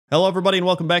Hello everybody and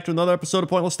welcome back to another episode of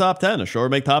Pointless Top 10, a show where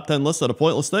we make top 10 lists out of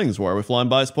pointless things, where we flying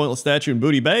by a pointless statue in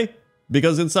Booty Bay,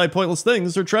 because inside pointless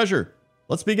things are treasure.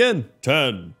 Let's begin.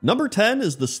 10. Number 10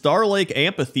 is the Star Lake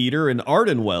Amphitheater in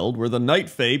Ardenweld, where the Night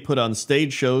Fae put on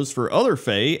stage shows for other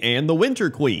Fae and the Winter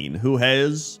Queen, who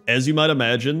has, as you might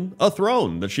imagine, a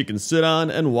throne that she can sit on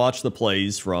and watch the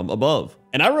plays from above.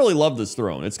 And I really love this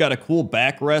throne. It's got a cool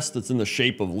backrest that's in the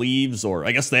shape of leaves, or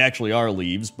I guess they actually are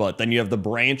leaves, but then you have the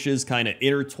branches kind of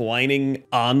intertwining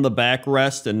on the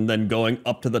backrest and then going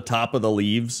up to the top of the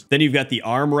leaves. Then you've got the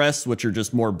armrests, which are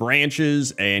just more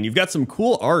branches, and you've got some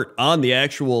cool art on the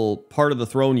actual part of the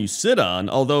throne you sit on,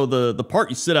 although the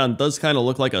part you sit on does kind of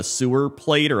look like a sewer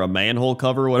plate or a manhole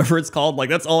cover, whatever it's called. Like,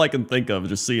 that's all I can think of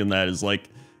just seeing that is like,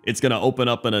 it's gonna open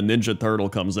up and a Ninja Turtle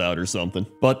comes out or something.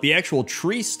 But the actual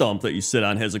tree stump that you sit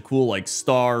on has a cool like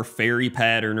star fairy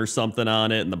pattern or something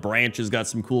on it, and the branches got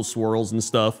some cool swirls and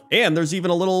stuff. And there's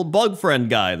even a little bug friend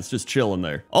guy that's just chilling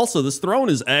there. Also, this throne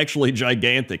is actually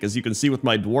gigantic, as you can see with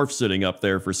my dwarf sitting up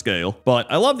there for scale.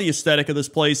 But I love the aesthetic of this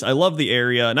place, I love the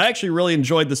area, and I actually really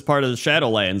enjoyed this part of the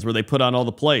Shadowlands where they put on all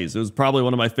the plays. It was probably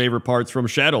one of my favorite parts from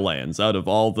Shadowlands out of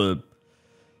all the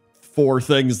 4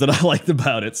 things that I liked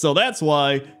about it. So that's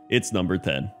why it's number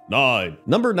 10. 9.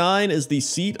 Number 9 is the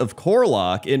seat of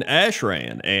Korlok in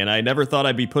Ashran, and I never thought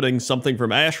I'd be putting something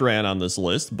from Ashran on this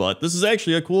list, but this is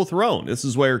actually a cool throne. This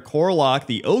is where Korlok,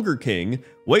 the Ogre King,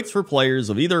 waits for players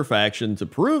of either faction to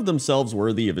prove themselves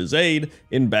worthy of his aid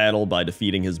in battle by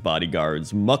defeating his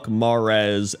bodyguards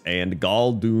Mukmaraz and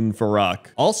Galdun Farak.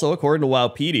 Also, according to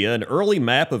Wowpedia, an early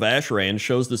map of Ashran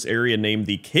shows this area named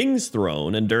the King's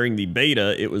Throne, and during the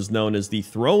beta, it was known as the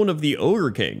Throne of the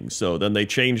Ogre King, so then they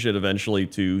changed it eventually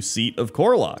to Seat of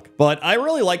Korlok. But I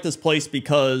really like this place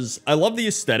because I love the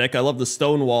aesthetic, I love the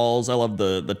stone walls, I love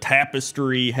the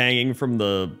tapestry hanging from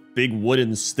the big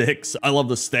wooden sticks. I love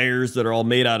the stairs that are all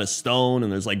made out of stone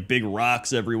and there's like big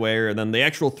rocks everywhere. And then the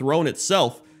actual throne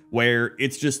itself, where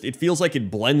it's just, it feels like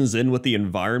it blends in with the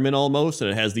environment almost, and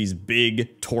it has these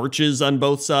big torches on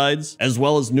both sides, as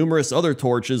well as numerous other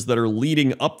torches that are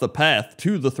leading up the path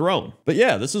to the throne. But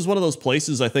yeah, this is one of those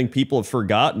places I think people have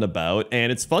forgotten about,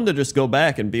 and it's fun to just go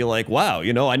back and be like, wow,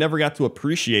 you know, I never got to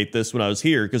appreciate this when I was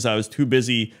here because I was too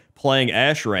busy playing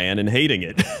Ashran and hating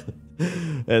it.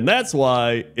 And that's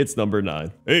why it's number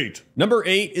 9. 8. Number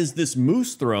 8 is this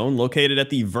moose throne located at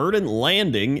the Verdant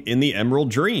Landing in the Emerald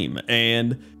Dream.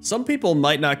 And some people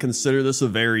might not consider this a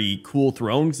very cool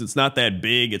throne because it's not that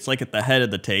big. It's like at the head of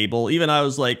the table. Even I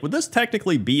was like, would this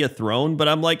technically be a throne? But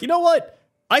I'm like, you know what?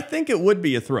 I think it would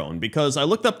be a throne because I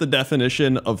looked up the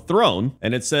definition of throne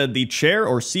and it said the chair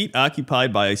or seat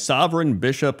occupied by a sovereign,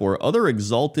 bishop, or other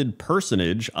exalted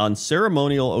personage on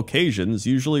ceremonial occasions,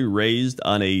 usually raised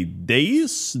on a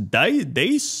dais,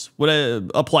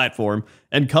 a platform,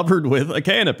 and covered with a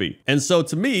canopy. And so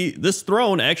to me, this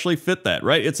throne actually fit that,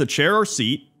 right? It's a chair or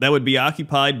seat that would be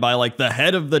occupied by like the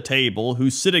head of the table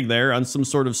who's sitting there on some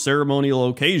sort of ceremonial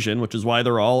occasion, which is why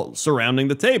they're all surrounding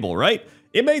the table, right?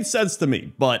 It made sense to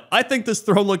me, but I think this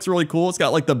throne looks really cool. It's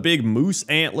got like the big moose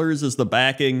antlers as the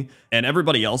backing, and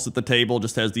everybody else at the table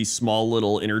just has these small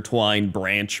little intertwined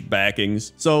branch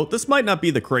backings. So this might not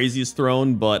be the craziest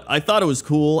throne, but I thought it was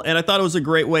cool, and I thought it was a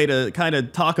great way to kind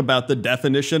of talk about the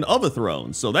definition of a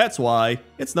throne. So that's why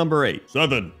it's number 8.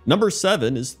 7. Number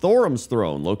 7 is Thorim's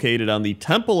throne, located on the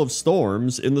Temple of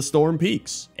Storms in the Storm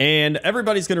Peaks. And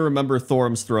everybody's gonna remember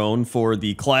Thorim's throne for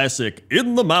the classic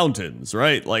 "in the mountains,"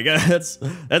 right? Like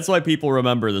that's why people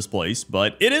remember this place,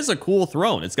 but it is a cool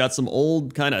throne. It's got some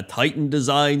old kind of Titan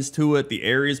designs to it. The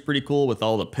area is pretty cool with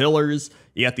all the pillars.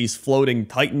 You got these floating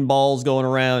Titan balls going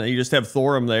around, and you just have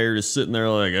Thorim there just sitting there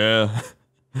like,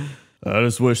 I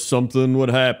just wish something would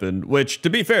happen. Which, to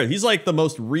be fair, he's like the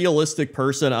most realistic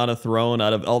person on a throne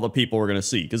out of all the people we're going to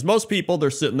see. Because most people,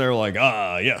 they're sitting there like,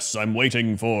 ah, yes, I'm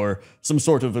waiting for some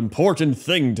sort of important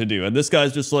thing to do. And this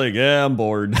guy's just like, yeah, I'm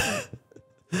bored.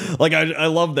 Like, I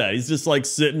love that. He's just like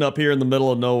sitting up here in the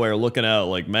middle of nowhere looking out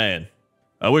like, man,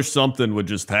 I wish something would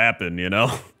just happen, you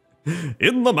know?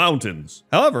 In the mountains.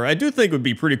 However, I do think it would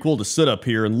be pretty cool to sit up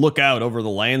here and look out over the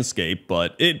landscape,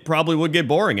 but it probably would get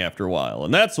boring after a while,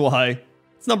 and that's why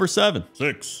it's number 7.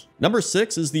 6. Number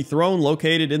 6 is the throne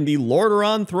located in the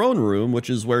Lordaeron throne room, which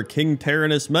is where King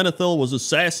Taranis Menethil was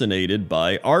assassinated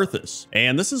by Arthas.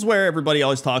 And this is where everybody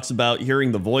always talks about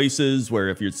hearing the voices, where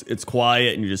if it's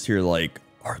quiet and you just hear like,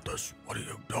 Arthas, what are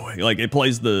you doing? Like, it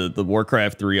plays the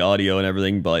Warcraft 3 audio and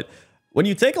everything, but when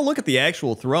you take a look at the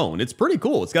actual throne, it's pretty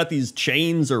cool. It's got these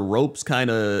chains or ropes kind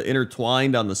of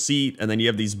intertwined on the seat, and then you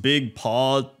have these big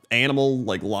paw animal,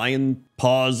 like lion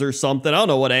paws or something. I don't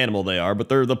know what animal they are, but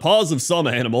they're the paws of some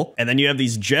animal. And then you have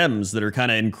these gems that are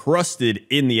kind of encrusted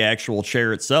in the actual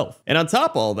chair itself. And on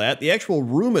top of all that, the actual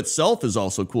room itself is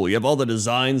also cool. You have all the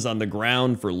designs on the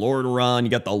ground for Lordaeron. You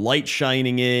got the light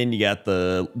shining in. You got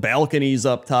the balconies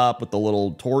up top with the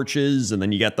little torches. And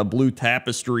then you got the blue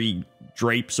tapestry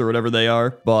drapes or whatever they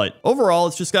are. But overall,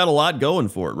 it's just got a lot going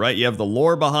for it, right? You have the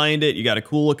lore behind it. You got a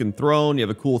cool looking throne. You have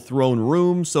a cool throne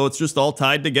room. So it's just all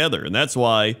tied together. And that's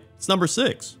why it's number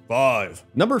 6. 5.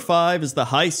 Number 5 is the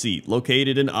High Seat,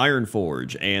 located in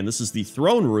Ironforge, and this is the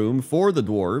throne room for the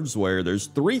dwarves, where there's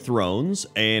 3 thrones,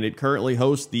 and it currently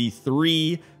hosts the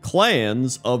 3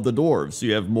 clans of the dwarves. So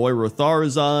you have Moira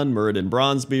Tharazon, Muradin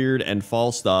Bronzebeard, and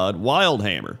Falstad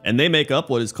Wildhammer, and they make up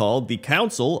what is called the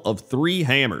Council of 3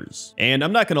 Hammers. And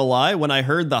I'm not gonna lie, when I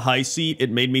heard the High Seat,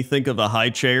 it made me think of a high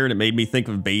chair, and it made me think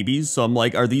of babies. So I'm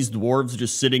like, are these dwarves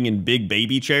just sitting in big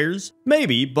baby chairs?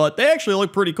 Maybe, but they actually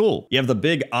look pretty cool. You have the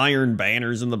big iron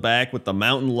banners in the back with the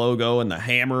mountain logo and the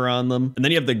hammer on them. And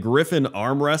then you have the griffin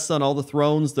armrests on all the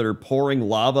thrones that are pouring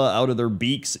lava out of their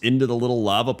beaks into the little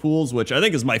lava pools, which I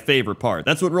think is my favorite part.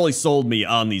 That's what really sold me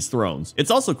on these thrones.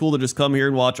 It's also cool to just come here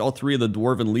and watch all 3 of the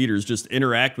dwarven leaders just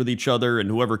interact with each other and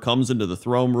whoever comes into the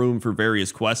throne room for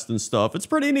various quests and stuff. It's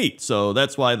pretty neat. So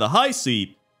that's why the High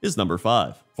Seat is number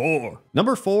 5. 4.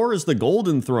 Number 4 is the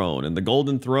Golden Throne, and the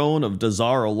Golden Throne of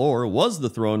Dazar Allure was the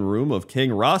throne room of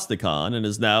King Rastakhan and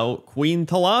is now Queen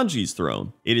Talanji's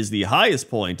throne. It is the highest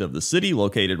point of the city,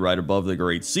 located right above the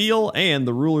Great Seal, and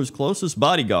the ruler's closest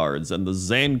bodyguards and the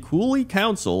Zankuli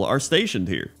Council are stationed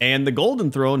here. And the Golden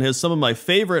Throne has some of my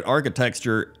favorite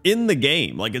architecture in the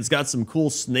game. Like, it's got some cool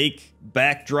snake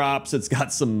backdrops, it's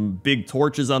got some big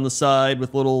torches on the side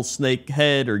with little snake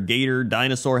head or gator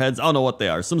dinosaur heads. I don't know what they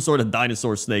are, some sort of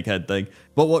dinosaur snake head thing.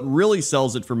 But what really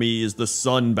sells it for me is the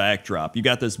sun backdrop. You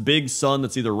got this big sun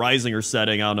that's either rising or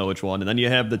setting, I don't know which one, and then you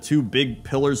have the 2 big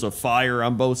pillars of fire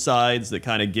on both sides that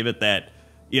kind of give it that,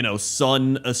 you know,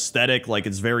 sun aesthetic, like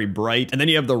it's very bright. And then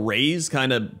you have the rays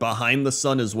kind of behind the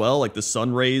sun as well, like the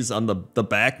sun rays on the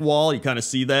back wall, you kind of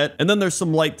see that. And then there's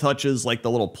some light touches like the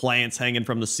little plants hanging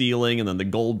from the ceiling and then the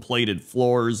gold plated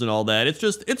floors and all that.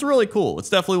 It's really cool. It's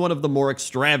definitely one of the more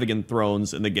extravagant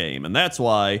thrones in the game, and that's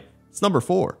why it's number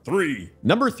 4. 3.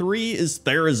 Number 3 is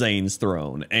Therazane's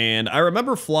throne, and I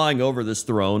remember flying over this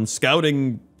throne,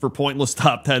 scouting for pointless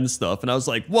top 10 stuff, and I was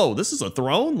like, whoa, this is a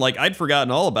throne? Like, I'd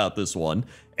forgotten all about this one,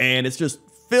 and it's just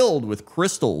filled with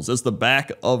crystals as the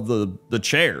back of the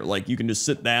chair. Like, you can just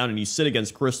sit down and you sit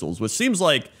against crystals, which seems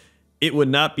like it would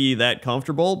not be that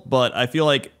comfortable, but I feel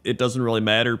like it doesn't really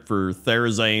matter for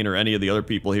Therazane or any of the other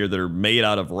people here that are made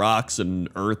out of rocks and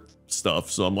earth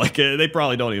stuff, so I'm like, they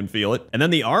probably don't even feel it. And then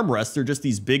the armrests are just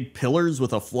these big pillars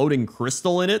with a floating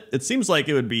crystal in it. It seems like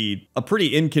it would be a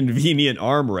pretty inconvenient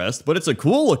armrest, but it's a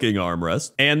cool looking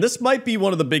armrest. And this might be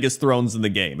one of the biggest thrones in the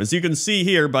game. As you can see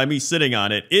here by me sitting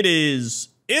on it, it is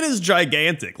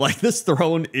gigantic. Like, this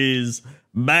throne is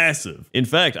massive. In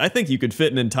fact, I think you could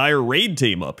fit an entire raid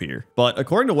team up here. But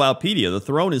according to Wowpedia, the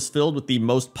throne is filled with the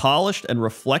most polished and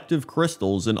reflective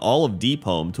crystals in all of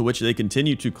Deepholm, to which they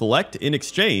continue to collect in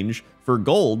exchange for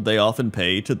gold they often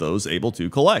pay to those able to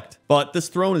collect. But this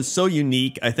throne is so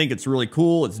unique. I think it's really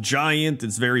cool. It's giant.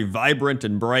 It's very vibrant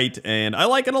and bright, and I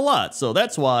like it a lot. So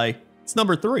that's why it's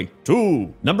number 3.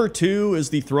 2. Number 2 is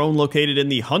the throne located in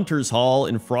the Hunter's Hall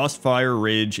in Frostfire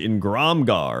Ridge in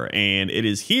Gromgar, and it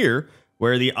is here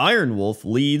where the Iron Wolf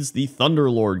leads the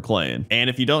Thunderlord clan. And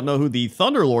if you don't know who the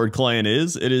Thunderlord clan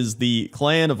is, it is the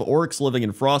clan of orcs living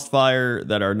in Frostfire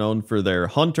that are known for their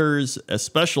hunters,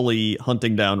 especially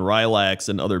hunting down Rylax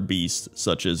and other beasts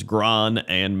such as Gron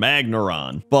and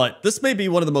Magnaron. But this may be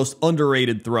one of the most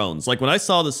underrated thrones. Like, when I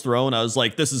saw this throne, I was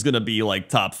like, this is gonna be like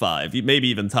top 5, maybe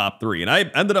even top 3. And I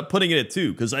ended up putting it at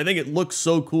 2 because I think it looks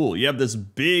so cool. You have this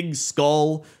big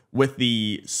skull with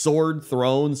the sword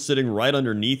throne sitting right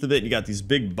underneath of it. You got these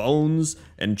big bones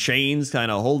and chains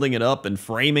kind of holding it up and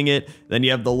framing it. Then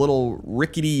you have the little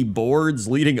rickety boards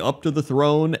leading up to the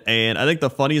throne. And I think the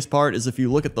funniest part is if you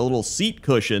look at the little seat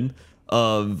cushion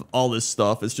of all this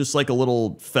stuff, it's just like a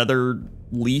little feather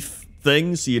leaf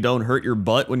thing so you don't hurt your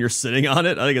butt when you're sitting on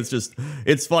it. I think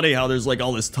it's funny how there's like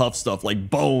all this tough stuff like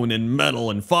bone and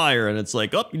metal and fire, and it's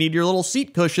like, oh, you need your little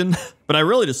seat cushion. But I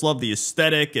really just love the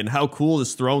aesthetic and how cool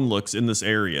this throne looks in this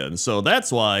area, and so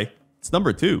that's why it's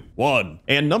number 2. 1.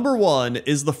 And number 1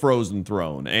 is the Frozen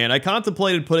Throne, and I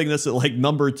contemplated putting this at like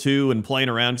number 2 and playing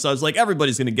around because I was like,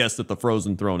 everybody's gonna guess that the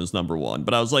Frozen Throne is number 1,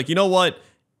 but I was like, you know what?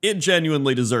 It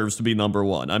genuinely deserves to be number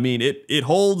 1. I mean, it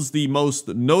holds the most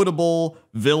notable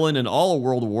villain in all of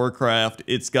World of Warcraft.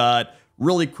 It's got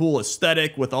really cool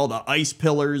aesthetic with all the ice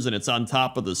pillars, and it's on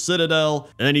top of the citadel.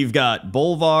 And then you've got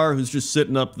Bolvar, who's just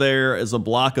sitting up there as a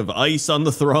block of ice on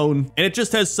the throne. And it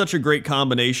just has such a great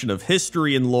combination of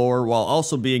history and lore while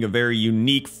also being a very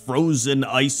unique frozen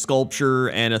ice sculpture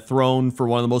and a throne for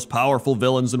one of the most powerful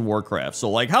villains in Warcraft. So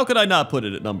like, how could I not put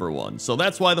it at number 1? So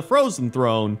that's why the Frozen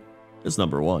Throne is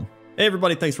number 1. Hey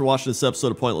everybody, thanks for watching this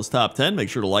episode of Pointless Top 10. Make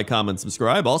sure to like, comment,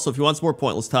 subscribe. Also, if you want some more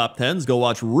Pointless Top 10s, go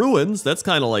watch Ruins. That's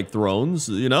kind of like Thrones,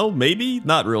 you know, maybe,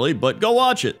 not really, but go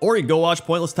watch it. Or you can go watch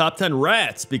Pointless Top 10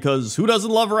 Rats, because who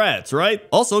doesn't love rats, right?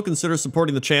 Also, consider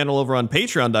supporting the channel over on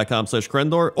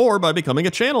patreon.com/Crendor or by becoming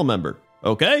a channel member.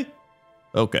 Okay?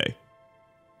 Okay.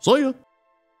 See ya.